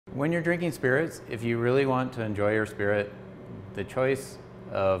When you're drinking spirits, if you really want to enjoy your spirit, the choice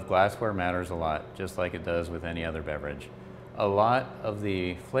of glassware matters a lot, just like it does with any other beverage. A lot of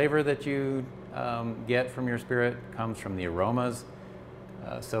the flavor that you get from your spirit comes from the aromas.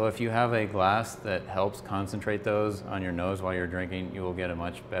 So if you have a glass that helps concentrate those on your nose while you're drinking, you will get a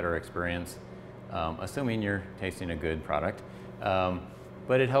much better experience, assuming you're tasting a good product.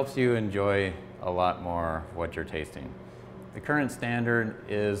 But it helps you enjoy a lot more of what you're tasting. The current standard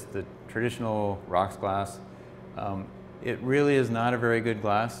is the traditional rocks glass. It really is not a very good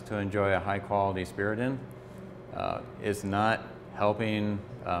glass to enjoy a high quality spirit in. It's not helping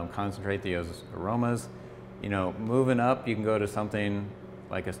concentrate those aromas. You know, moving up, you can go to something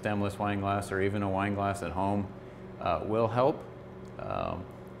like a stemless wine glass or even a wine glass at home will help.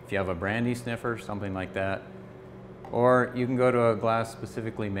 If you have a brandy sniffer, something like that. Or you can go to a glass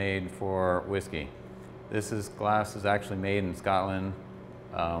specifically made for whiskey. Glass is actually made in Scotland,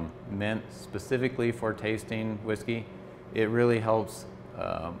 meant specifically for tasting whiskey. It really helps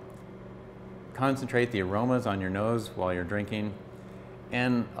concentrate the aromas on your nose while you're drinking.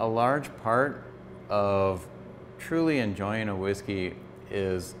 And a large part of truly enjoying a whiskey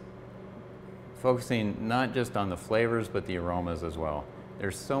is focusing not just on the flavors, but the aromas as well.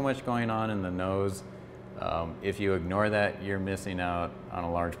 There's so much going on in the nose. If you ignore that, you're missing out on a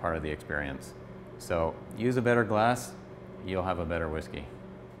large part of the experience. So use a better glass, you'll have a better whiskey.